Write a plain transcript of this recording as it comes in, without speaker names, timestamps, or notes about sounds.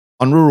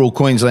On rural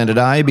Queensland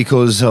today,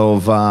 because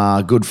of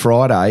Good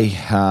Friday,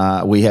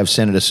 we have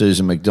Senator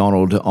Susan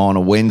McDonald on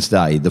a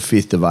Wednesday, the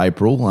 5th of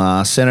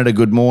April. Senator,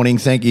 good morning.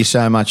 Thank you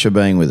so much for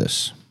being with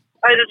us.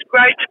 It is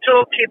great to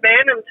talk to you, Ben,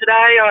 and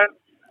today I'm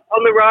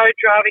on the road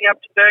driving up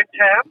to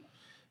Burketown,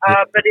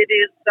 but it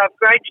is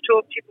great to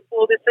talk to you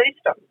before this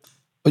Easter.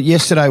 Well,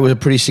 yesterday was a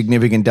pretty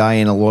significant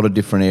day in a lot of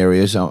different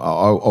areas.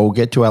 I'll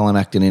get to Alan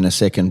Acton in a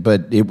second,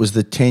 but it was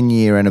the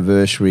 10-year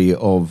anniversary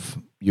of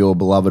your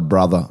beloved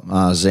brother,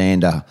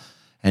 Xander,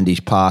 and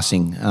his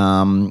passing.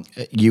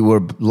 You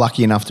were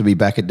lucky enough to be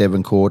back at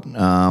Devoncourt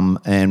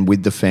and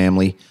with the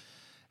family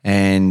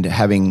and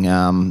having,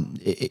 a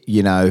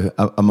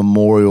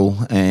memorial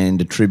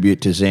and a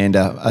tribute to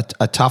Xander.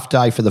 A tough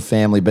day for the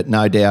family, but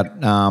no doubt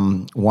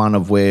one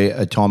of where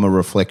a time of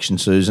reflection,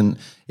 Susan.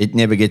 It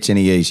never gets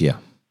any easier.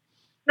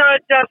 No,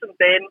 it doesn't,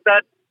 Ben,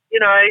 but,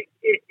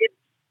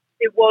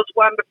 it was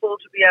wonderful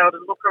to be able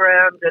to look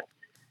around at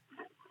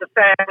the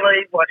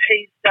family, what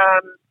he's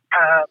done,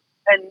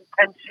 and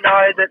to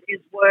know that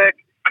his work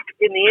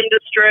in the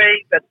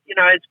industry, but,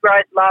 his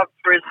great love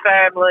for his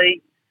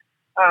family,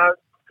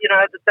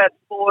 that's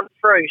borne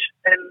fruit.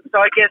 And so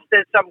I guess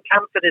there's some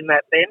comfort in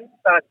that, Ben.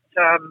 But,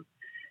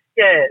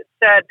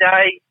 sad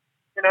day,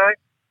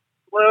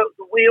 well,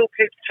 the wheel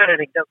keeps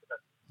turning, doesn't it?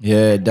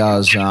 Yeah, it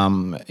does.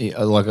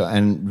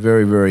 And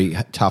very, very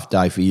tough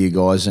day for you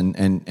guys.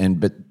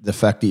 But the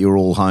fact that you're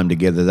all home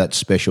together, that's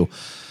special.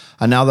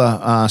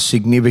 Another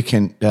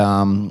significant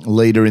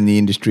leader in the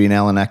industry, in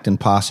Alan Acton,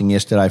 passing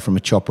yesterday from a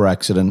chopper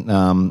accident.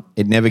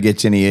 It never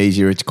gets any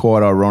easier. It's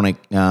quite ironic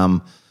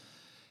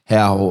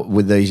how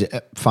with these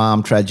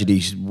farm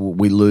tragedies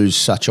we lose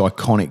such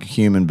iconic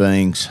human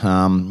beings.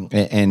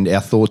 And our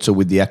thoughts are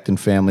with the Acton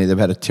family. They've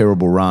had a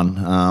terrible run.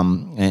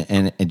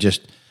 And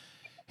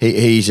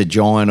he's a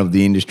giant of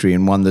the industry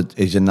and one that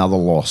is another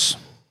loss.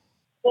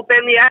 Well,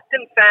 Ben, the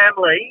Acton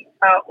family,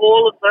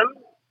 all of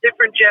them,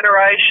 different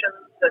generations,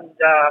 and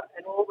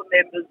all the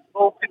members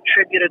all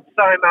contributed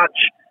so much,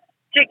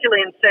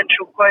 particularly in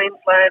central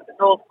Queensland,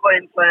 North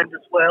Queensland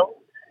as well.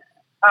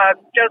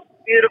 Just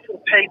beautiful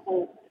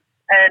people,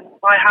 and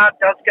my heart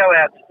does go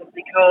out to them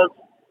because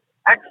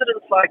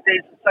accidents like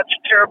these are such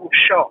a terrible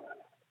shock.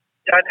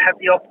 You don't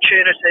have the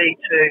opportunity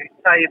to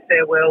say your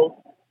farewells,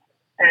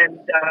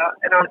 and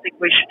I think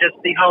we should just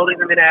be holding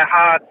them in our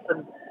hearts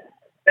and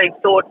being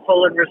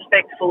thoughtful and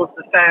respectful of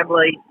the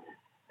family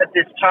at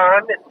this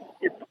time.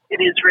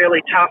 It is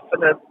really tough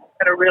and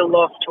a real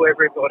loss to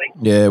everybody.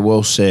 Yeah,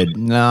 well said.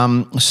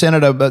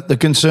 Senator, but the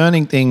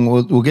concerning thing,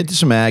 we'll get to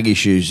some ag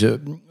issues.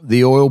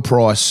 The oil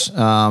price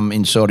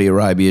in Saudi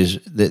Arabia,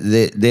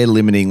 they're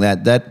limiting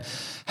that. That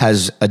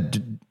has a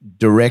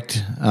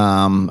direct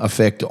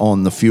effect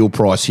on the fuel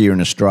price here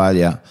in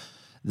Australia.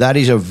 That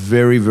is a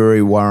very,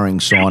 very worrying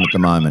sign at the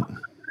moment.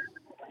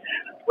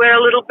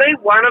 Well, it'll be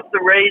one of the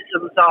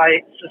reasons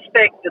I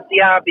suspect that the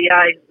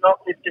RBA has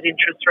not lifted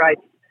interest rates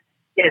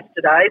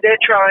yesterday.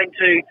 They're trying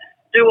to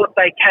do what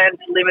they can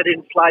to limit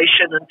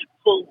inflation and to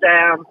pull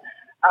down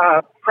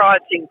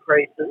price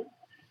increases.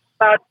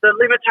 But the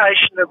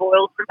limitation of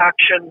oil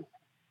production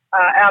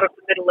out of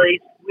the Middle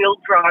East will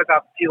drive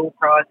up fuel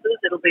prices.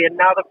 It'll be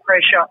another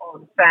pressure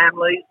on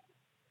families.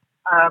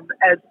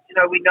 As you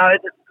know, we know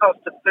that the cost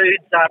of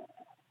food's up,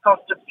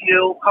 cost of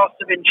fuel, cost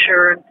of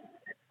insurance.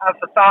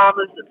 For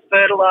farmers, it's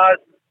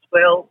fertilisers as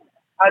well.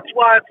 It's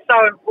why it's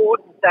so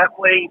important that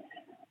we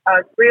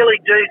really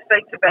do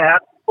think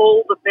about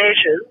all the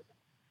measures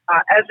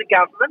as a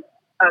government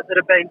that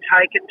have been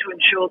taken to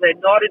ensure they're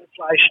not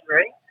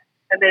inflationary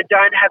and there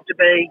don't have to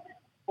be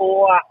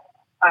more,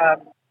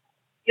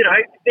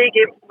 big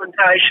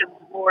implementations,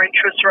 more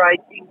interest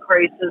rate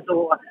increases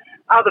or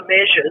other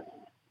measures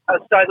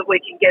so that we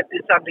can get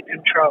this under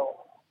control.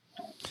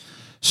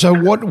 So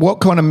what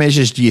kind of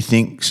measures do you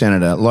think,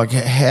 Senator? Like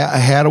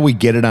how do we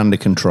get it under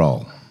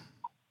control?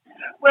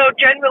 Well,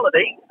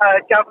 generally,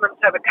 governments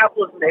have a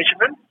couple of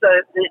measurements.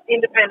 The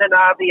independent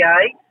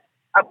RBA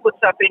puts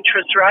up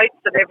interest rates,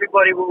 and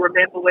everybody will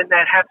remember when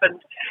that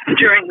happened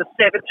during the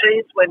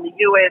 70s when the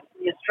US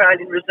and the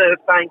Australian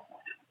Reserve Bank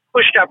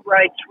pushed up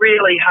rates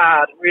really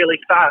hard and really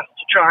fast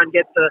to try and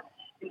get the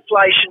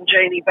inflation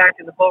genie back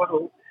in the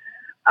bottle.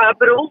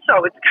 But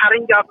also it's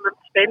cutting government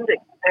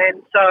spending.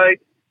 And so,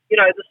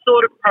 the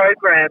sort of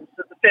programs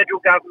that the federal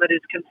government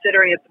is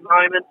considering at the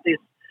moment, this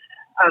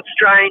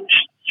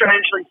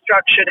strangely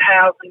structured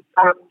housing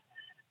fund,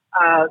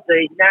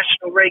 the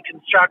National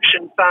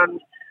Reconstruction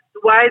Fund,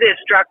 the way they're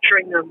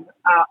structuring them,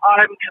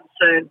 I'm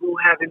concerned will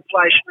have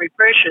inflationary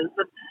pressures,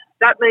 and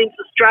that means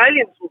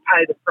Australians will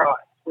pay the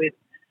price with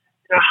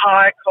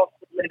higher cost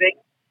of living,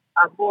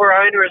 more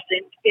onerous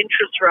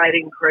interest rate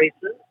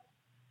increases.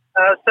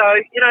 So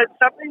it's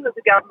something that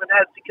the government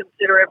has to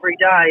consider every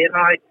day, and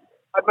I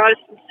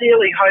most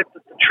sincerely hope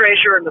that the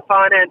Treasurer and the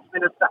Finance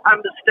Minister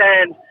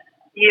understand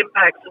the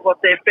impacts of what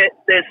their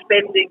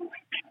spending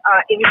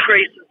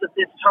increases at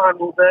this time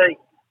will be.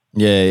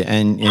 Yeah,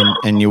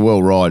 and you're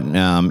well right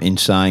in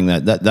saying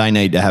that they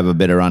need to have a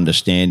better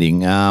understanding.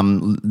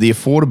 The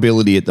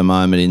affordability at the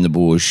moment in the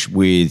bush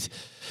with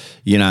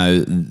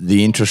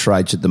the interest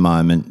rates at the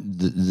moment,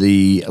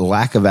 the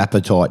lack of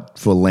appetite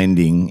for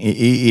lending,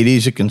 it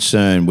is a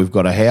concern. We've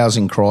got a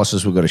housing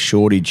crisis. We've got a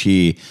shortage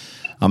here.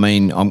 I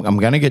mean, I'm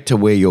going to get to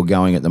where you're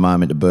going at the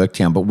moment to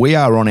Burketown, but we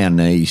are on our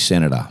knees,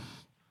 Senator.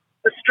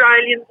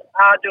 Australians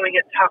are doing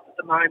it tough at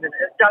the moment.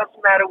 It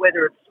doesn't matter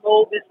whether it's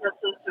small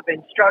businesses who've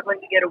been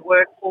struggling to get a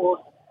workforce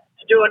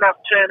to do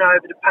enough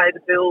turnover to pay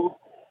the bills,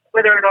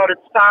 whether or not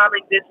it's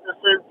farming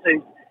businesses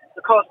who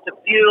the cost of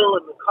fuel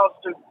and the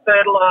cost of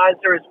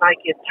fertiliser is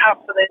making it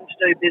tough for them to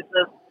do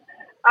business,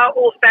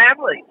 or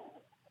families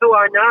who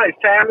I know,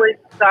 families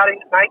starting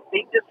to make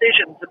big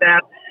decisions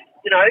about,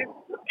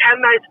 can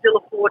they still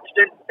afford to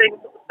do things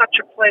that were such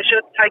a pleasure,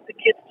 take the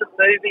kids to the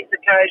movies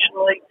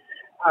occasionally,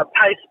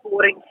 pay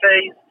sporting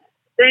fees.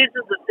 These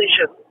are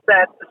decisions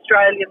that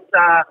Australians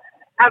are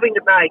having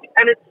to make.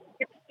 And it's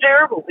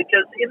terrible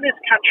because in this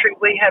country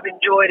we have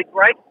enjoyed a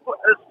great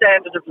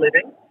standard of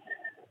living.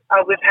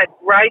 We've had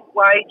great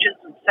wages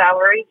and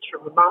salaries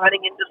from the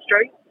mining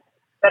industry.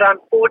 But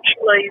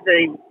unfortunately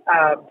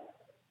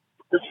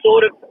the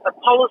sort of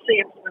policy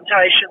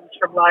implementations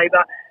from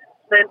Labor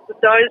meant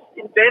that those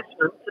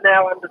investments are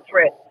now under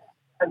threat.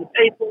 And the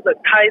people that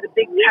pay the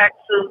big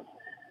taxes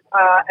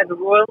and the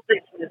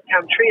royalties in this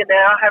country are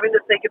now having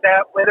to think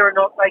about whether or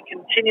not they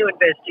continue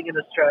investing in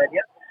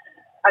Australia.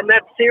 And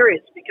that's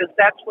serious because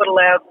that's what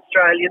allows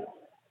Australians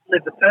to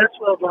live the first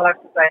world life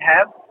that they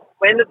have.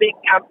 When the big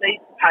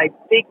companies pay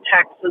big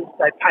taxes,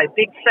 they pay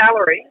big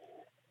salaries,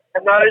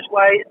 and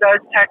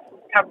those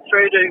taxes come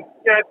through to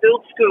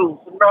build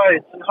schools and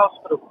roads and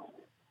hospitals.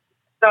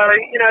 So,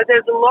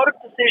 there's a lot of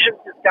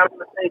decisions this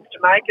government needs to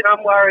make, and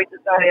I'm worried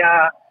that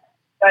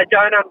they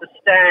don't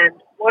understand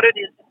what it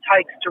is it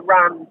takes to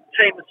run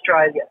Team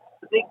Australia,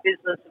 the big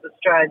business of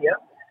Australia,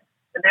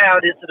 and how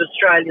it is that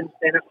Australians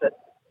benefit.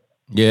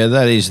 Yeah,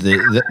 that is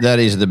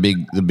the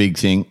big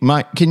thing,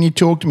 mate. Can you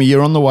talk to me?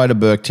 You're on the way to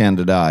Burketown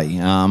today,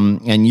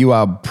 and you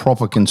are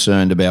proper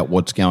concerned about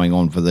what's going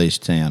on for this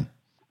town.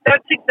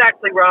 That's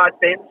exactly right,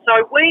 Ben.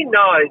 So we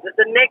know that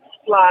the next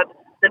flood,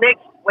 the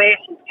next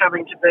wet is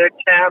coming to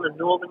Burketown and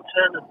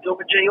Normanton and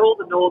Doomadgee, all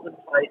the northern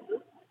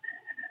places.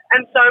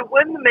 And so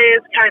when the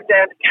mayors came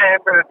down to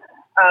Canberra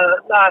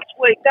last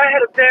week, they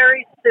had a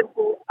very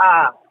simple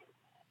ask.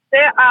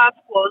 Their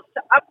ask was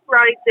to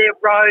upgrade their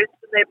roads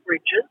and their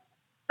bridges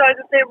so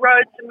that their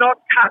roads are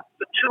not cut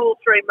for 2 or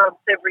 3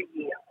 months every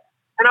year.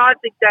 And I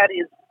think that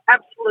is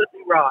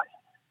absolutely right.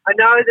 I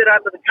know that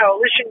under the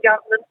coalition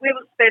government, we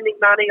were spending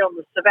money on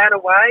the Savannah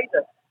Way,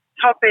 the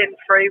top-end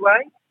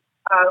freeway,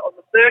 on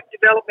the Burke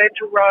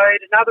Developmental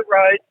Road and other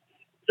roads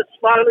to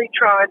slowly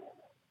try and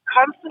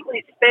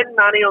constantly spend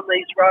money on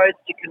these roads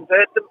to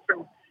convert them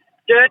from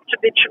dirt to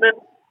bitumen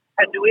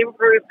and to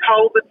improve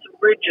culverts and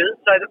bridges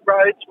so that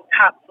roads were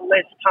cut for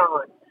less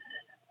time.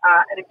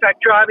 And in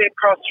fact, driving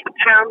across from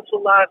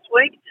Townsville last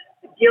week,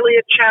 the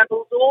Gilead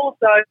channels, all of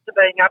those are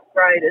being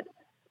upgraded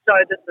so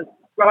that the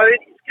road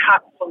is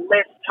cut for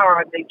less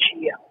time each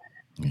year.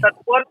 But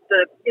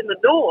in the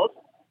north,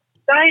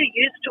 they are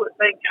used to it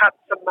being cut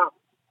for months.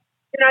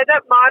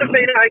 That might have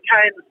been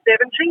okay in the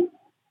 70s,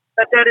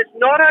 but that is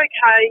not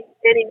okay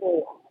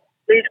anymore.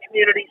 These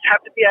communities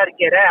have to be able to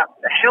get out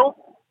for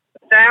health,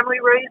 for family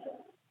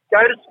reasons,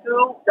 go to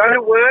school, go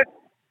to work.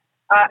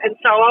 And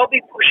so I'll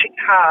be pushing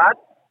hard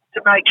to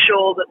make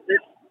sure that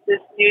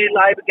this new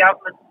Labor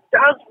government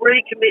does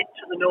recommit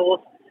to the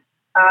north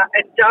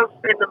and does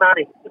spend the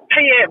money. The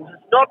PM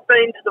has not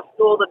been to the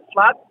northern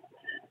floods.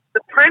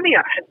 The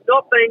Premier has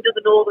not been to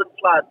the northern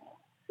floods.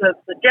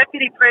 The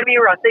Deputy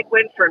Premier, I think,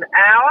 went for an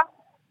hour.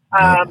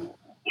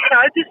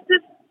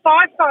 This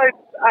FIFO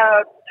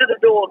to the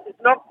north is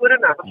not good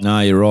enough.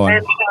 No, you're right.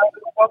 And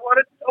I want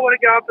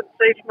to go up and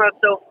see for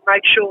myself and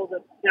make sure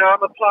that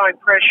I'm applying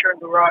pressure in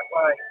the right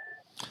way.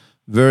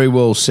 Very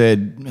well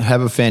said.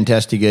 Have a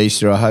fantastic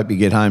Easter. I hope you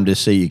get home to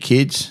see your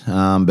kids.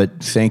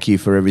 But thank you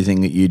for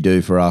everything that you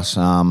do for us.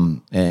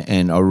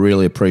 And I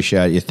really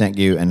appreciate you. Thank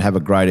you, and have a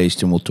great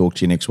Easter, and we'll talk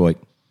to you next week.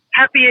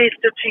 Happy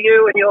Easter to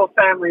you and your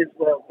family as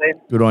well, Ben.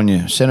 Good on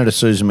you. Senator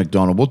Susan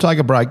McDonald. We'll take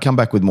a break, come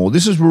back with more.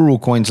 This is Rural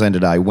Queensland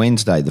Today,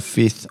 Wednesday, the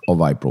 5th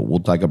of April. We'll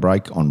take a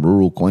break on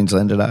Rural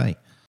Queensland Today.